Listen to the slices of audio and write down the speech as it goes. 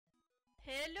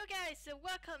Hello guys, and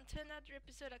welcome to another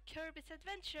episode of Kirby's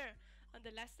Adventure. On the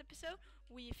last episode,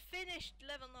 we finished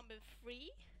level number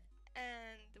 3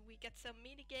 and we got some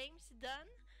mini games done.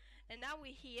 And now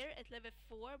we're here at level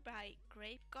 4 by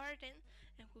Grape Garden,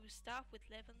 and we'll start with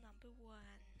level number 1.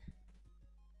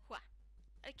 Wha.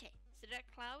 Okay, so there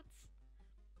are clouds,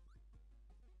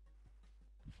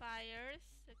 fires,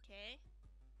 okay,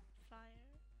 fire.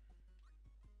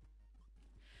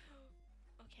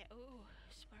 Okay, oh,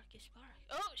 sparky spark.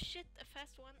 Oh shit, a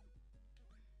fast one.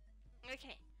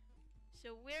 Okay,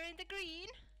 so we're in the green.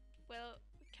 Well,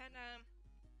 kinda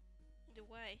in the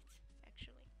white,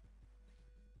 actually.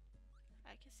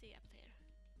 I can see up there.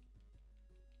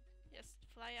 Just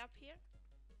fly up here.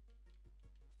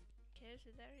 Okay,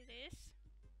 so there it is.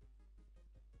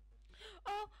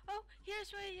 Oh,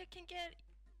 here's where you can get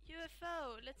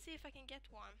UFO. Let's see if I can get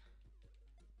one.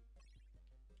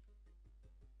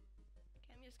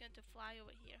 I'm just going to fly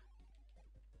over here.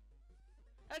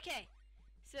 Okay,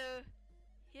 so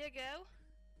here you go.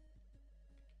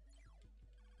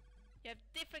 You have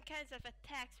different kinds of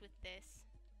attacks with this.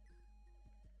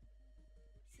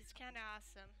 This is kind of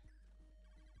awesome.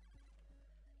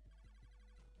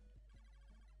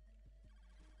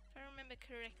 If I remember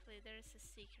correctly, there is a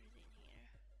secret in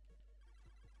here.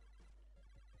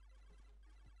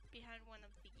 Behind one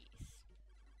of these.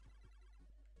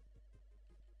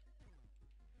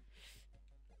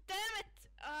 Damn it!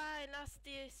 Oh, I lost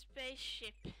the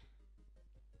spaceship.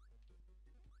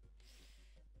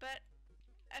 But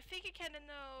I think I kinda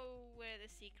know where the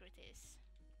secret is.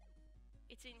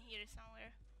 It's in here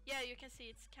somewhere. Yeah, you can see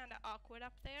it's kinda awkward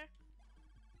up there.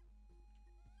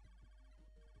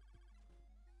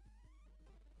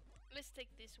 Let's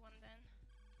take this one then.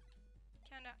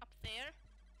 Kinda up there.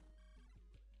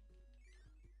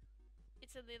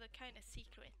 It's a little kinda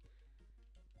secret.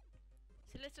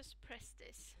 So let's just press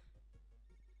this.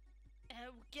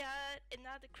 And we got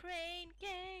another crane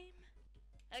game.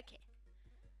 Okay.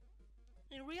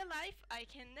 In real life, I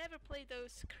can never play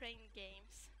those crane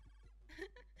games.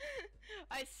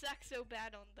 I suck so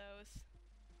bad on those.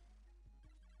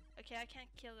 Okay, I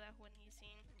can't kill that when he's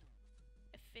in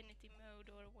affinity mode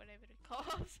or whatever it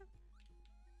calls.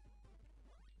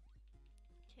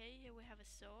 Okay, here we have a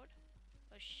sword.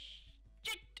 Oh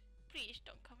shit! Please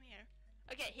don't come here.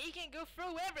 Okay, he can go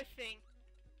through everything!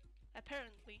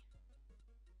 Apparently.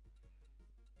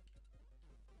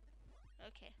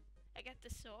 Okay, I got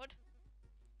the sword.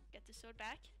 Get the sword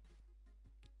back.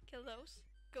 Kill those.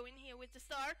 Go in here with the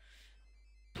star.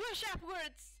 Push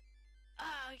upwards!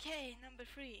 Ah, okay, number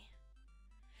 3.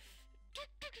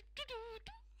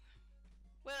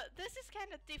 Well, this is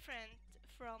kind of different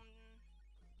from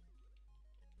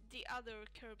the other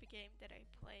Kirby game that I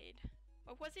played.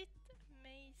 Or was it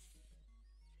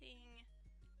Amazing?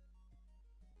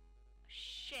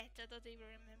 Shit, I don't even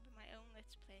remember my own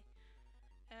Let's Play.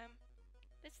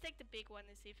 Let's take the big one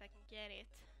and see if I can get it.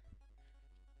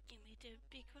 Give me the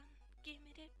big one. Give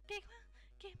me the big one.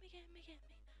 Give me.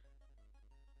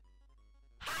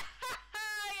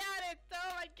 I got it!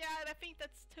 Oh my god, I think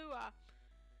that's 2 up.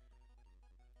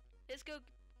 Let's go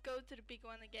to the big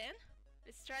one again.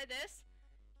 Let's try this.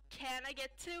 Can I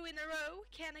get 2 in a row?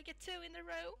 Can I get 2 in a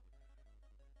row?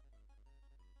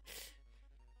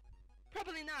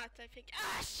 Probably not, I think.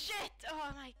 Ah, shit!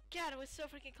 Oh my god, it was so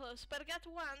freaking close. But I got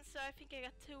 1, so I think I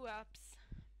got 2 ups.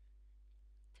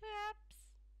 2 ups.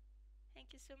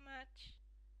 Thank you so much.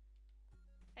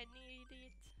 I need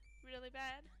it really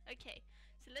bad. Okay,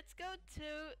 so let's go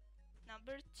to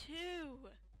number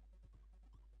 2.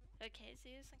 Okay,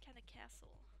 so here's some kind of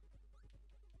castle.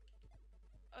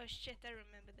 Oh shit, I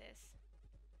remember this.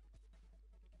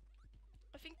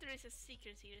 I think there is a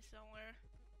secret here somewhere.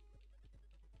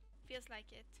 Feels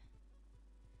like it.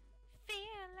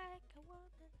 Feel like a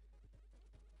woman.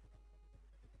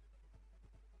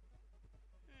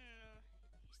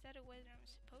 Is that a way that I'm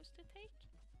supposed to take?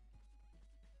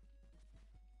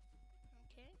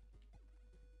 Okay.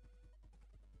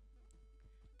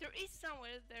 There is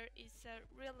somewhere there is a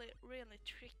really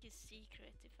tricky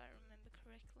secret, if I remember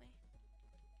correctly.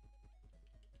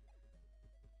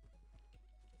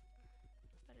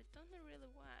 But I don't know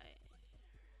really why.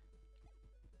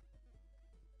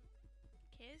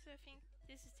 Okay, so I think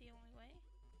this is the only way.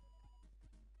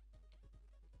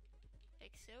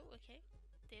 Like so, okay.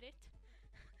 Did it.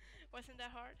 Wasn't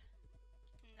that hard.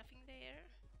 Nothing there.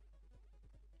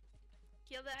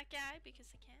 Kill that guy because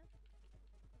I can.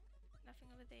 Nothing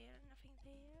over there, nothing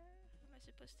there. Am I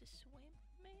supposed to swim,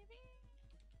 maybe?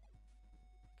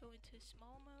 Go into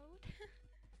small mode.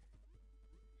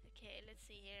 Okay, let's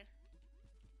see here.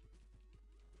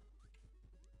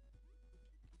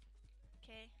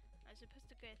 Okay, I'm supposed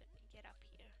to get up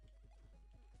here.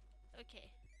 Okay.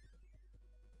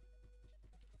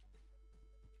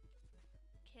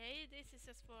 Okay, this is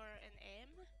just for an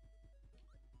M.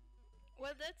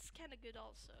 Well, that's kind of good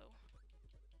also.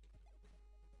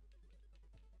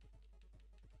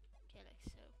 Okay, like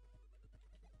so.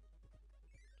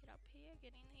 Get up here,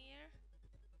 get in here.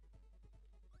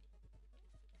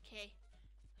 Okay.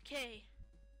 Okay.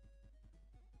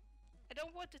 I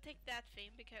don't want to take that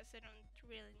thing because I don't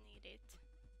really need it.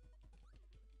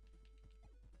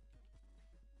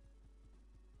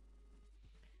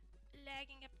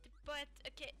 Lagging up the butt.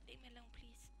 Okay, leave me alone,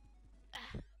 please.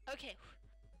 Ah, okay.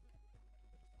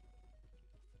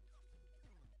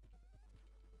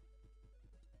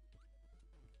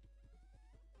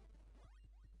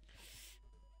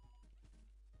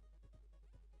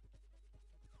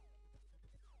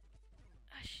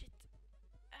 Ah, shit.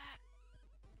 Ah,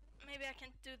 maybe I can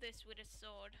do this with a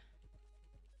sword.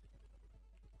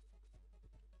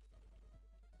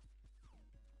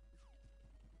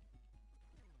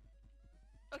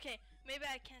 Okay, maybe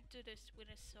I can't do this with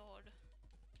a sword.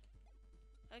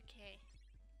 Okay.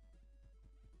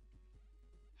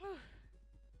 Whew.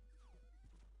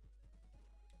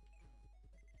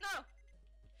 No!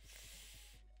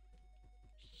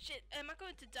 Shit, am I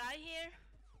going to die here?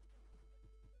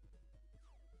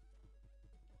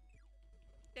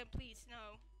 Then please,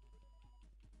 no.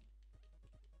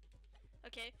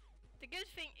 Okay, the good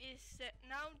thing is that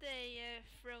now they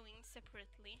throwing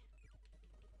separately.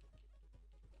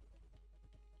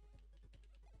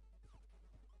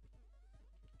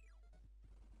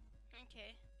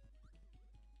 Okay.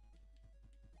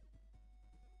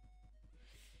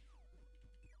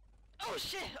 Oh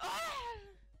shit! Oh!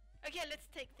 Okay, let's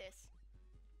take this.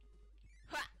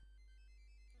 Ha!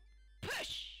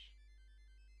 Push!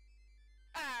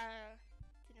 Ah!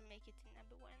 Didn't make it to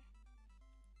number 1.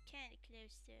 Kinda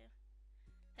close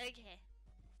though. Okay.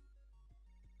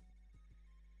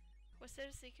 Was there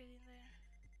a secret in there?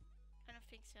 I don't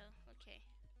think so. Okay.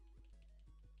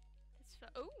 That's fun.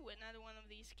 Oh, another one of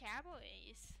these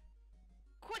cowboys.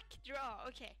 Quick draw!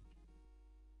 Okay.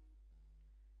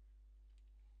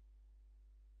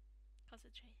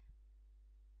 Concentrate.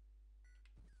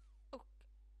 Oh,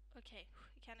 okay.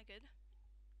 Kinda good.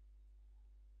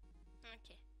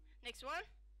 Okay. Next one.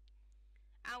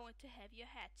 I want to have your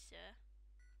hat, sir.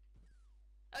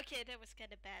 Okay, that was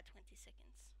kinda bad. 20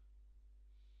 seconds.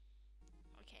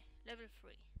 Okay, level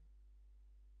 3.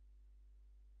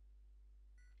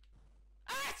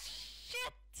 Ah,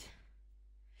 shit!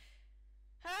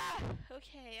 Ah,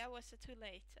 okay, I was too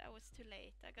late. I was too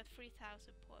late. I got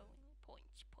 3,000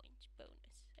 points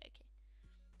bonus. Okay.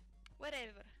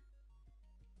 Whatever.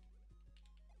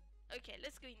 Okay,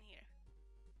 let's go in here.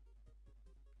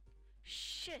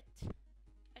 Shit!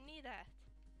 I need that.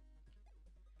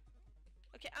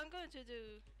 Okay, I'm going to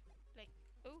do like...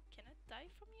 Oh, can I die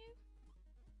from you?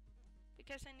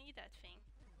 Because I need that thing.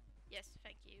 Yes,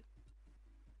 thank you.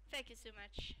 Thank you so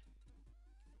much.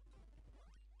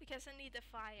 Because I need the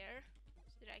fire.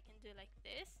 So that I can do like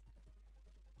this.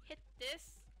 Hit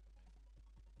this.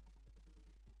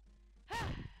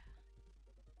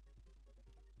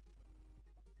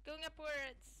 Going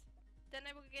upwards. Then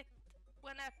I will get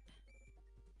 1 up.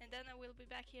 And then I will be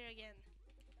back here again.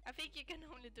 I think you can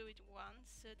only do it once,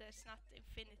 so there's not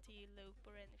infinity loop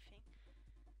or anything.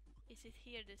 Is it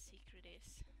here the secret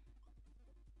is?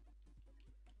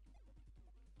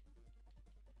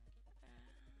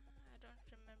 I don't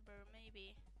remember,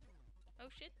 maybe.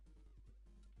 Oh shit.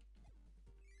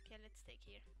 Okay, let's take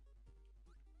here.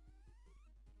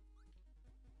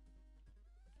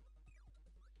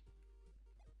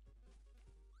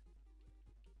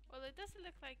 Well, it doesn't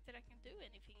look like that I can do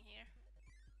anything here.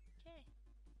 Okay.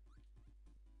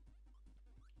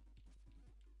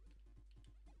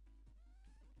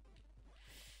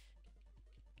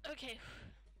 Okay.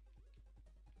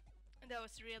 That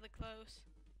was really close.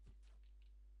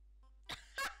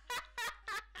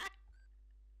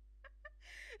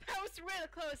 That was really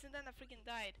close and then I freaking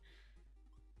died.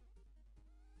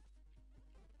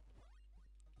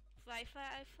 Fly,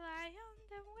 fly, fly on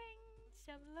the wings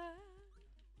of love.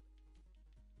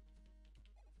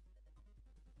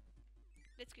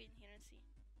 Let's go in here and see.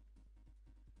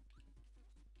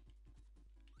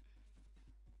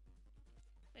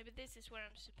 Maybe this is where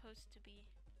I'm supposed to be.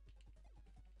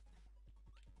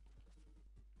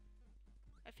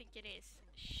 I think it is.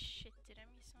 Shit, did I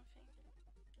miss something?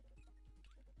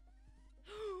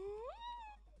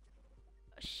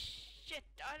 Shit,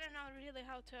 I don't know really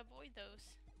how to avoid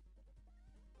those.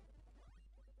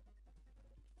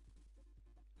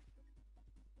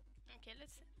 Okay,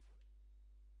 let's...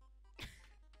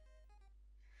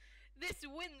 this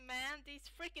wind, man!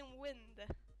 This freaking wind!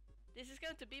 This is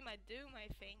going to be my doom, I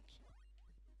think.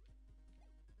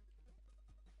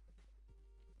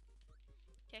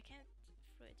 Okay, I can't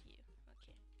throw it to you.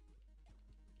 Okay.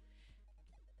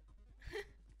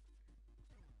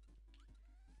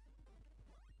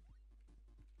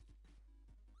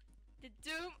 The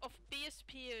doom of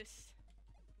BSPUs.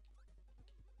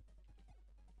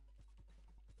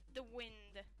 The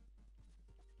wind.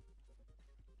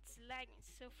 It's lagging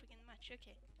so freaking much.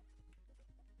 Okay.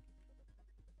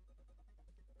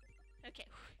 Okay.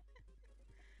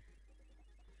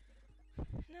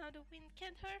 Now the wind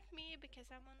can't hurt me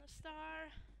because I'm on a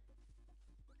star.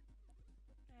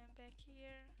 I'm back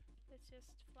here. Let's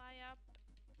just fly up.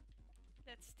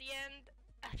 That's the end.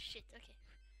 Ah, shit. Okay.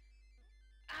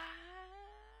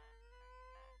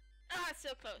 Ah,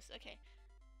 so close. Okay.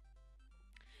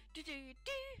 Do do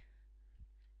do.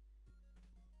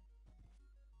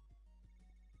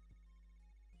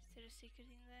 Is there a secret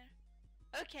in there?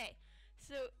 Okay.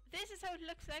 So this is how it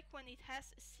looks like when it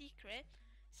has a secret.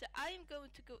 So I am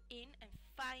going to go in and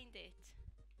find it.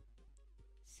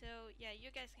 So yeah,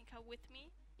 you guys can come with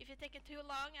me. If it takes too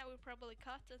long, I will probably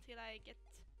cut until I get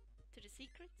to the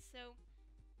secret. So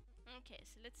okay,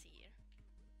 so let's see here.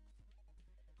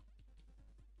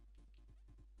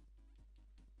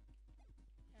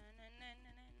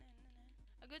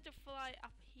 I'm going to fly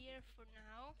up here for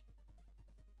now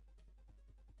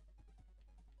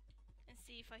and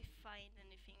see if I find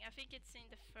anything. I think it's in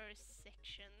the first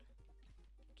section.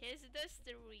 Okay, so that's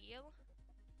the real.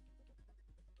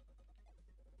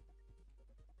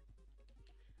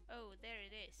 Oh, there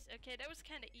it is. Okay, that was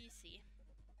kind of easy.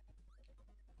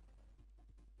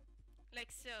 Like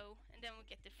so, and then we'll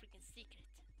get the freaking secret.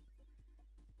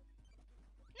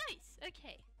 Nice!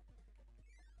 Okay.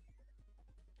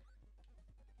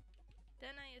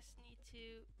 Then I just need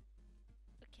to...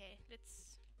 Okay,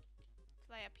 let's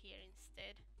fly up here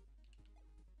instead.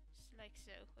 Just like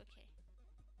so, okay.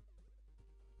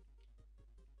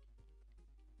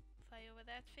 Fly over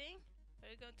that thing.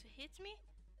 Are you going to hit me?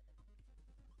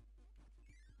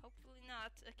 Hopefully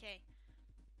not. Okay.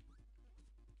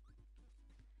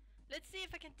 Let's see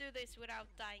if I can do this without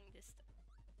dying this time.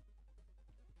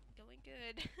 Going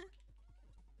good.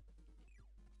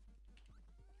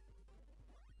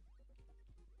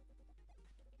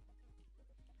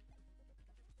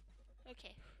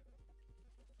 Okay.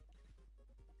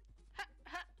 Ha,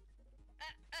 ha.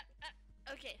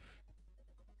 Okay.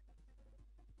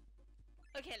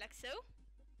 Okay, like so.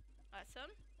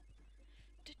 Awesome.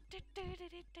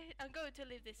 I'm going to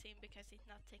leave this in because it's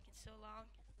not taking so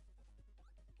long.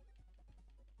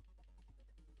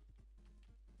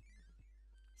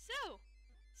 So,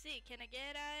 see, can I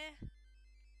get a...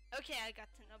 Okay, I got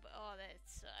the number. Oh, that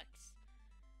sucks.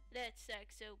 That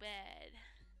sucks so bad.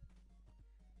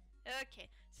 Okay,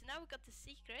 so now we got the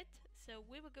secret. So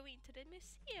we will go into the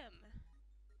museum.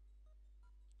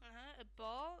 A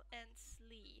ball and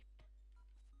sleep.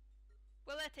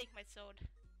 Will I take my sword?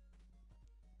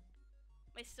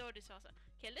 My sword is awesome.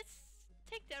 Okay, let's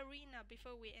take the arena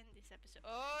before we end this episode.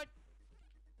 Oh!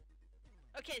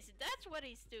 Okay, so that's what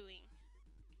he's doing.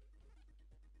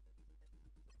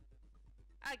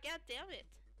 Ah, god damn it.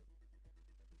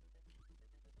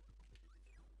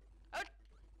 Oh!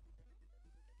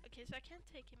 Okay, so I can't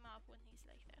take him off when he's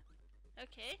like that.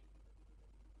 Okay.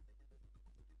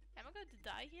 Am I going to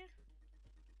die here?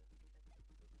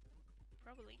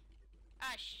 Probably.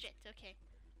 Ah, shit, okay.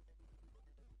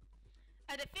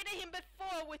 I defeated him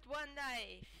before with one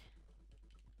knife.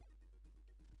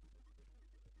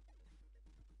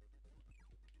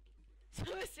 So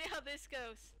we'll see how this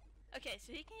goes. Okay,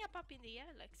 so he can jump up in the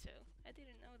air like so. I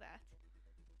didn't know that.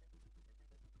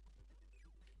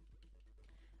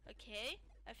 Okay,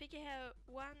 I think I have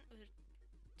 1 or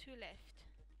 2 left.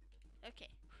 Okay.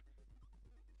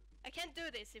 I can do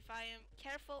this if I am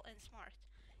careful and smart.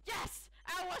 Yes!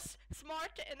 I was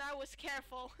smart and I was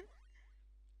careful.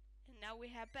 And now we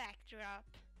have backdrop.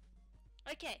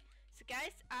 Okay, so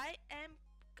guys, I am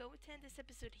going to end this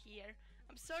episode here.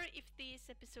 I'm sorry if these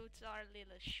episodes are a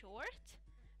little short,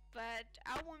 but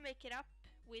I will make it up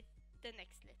with the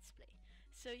next Let's Play.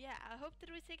 So yeah, I hope that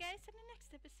we see you guys in the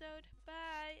next episode.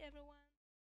 Bye everyone.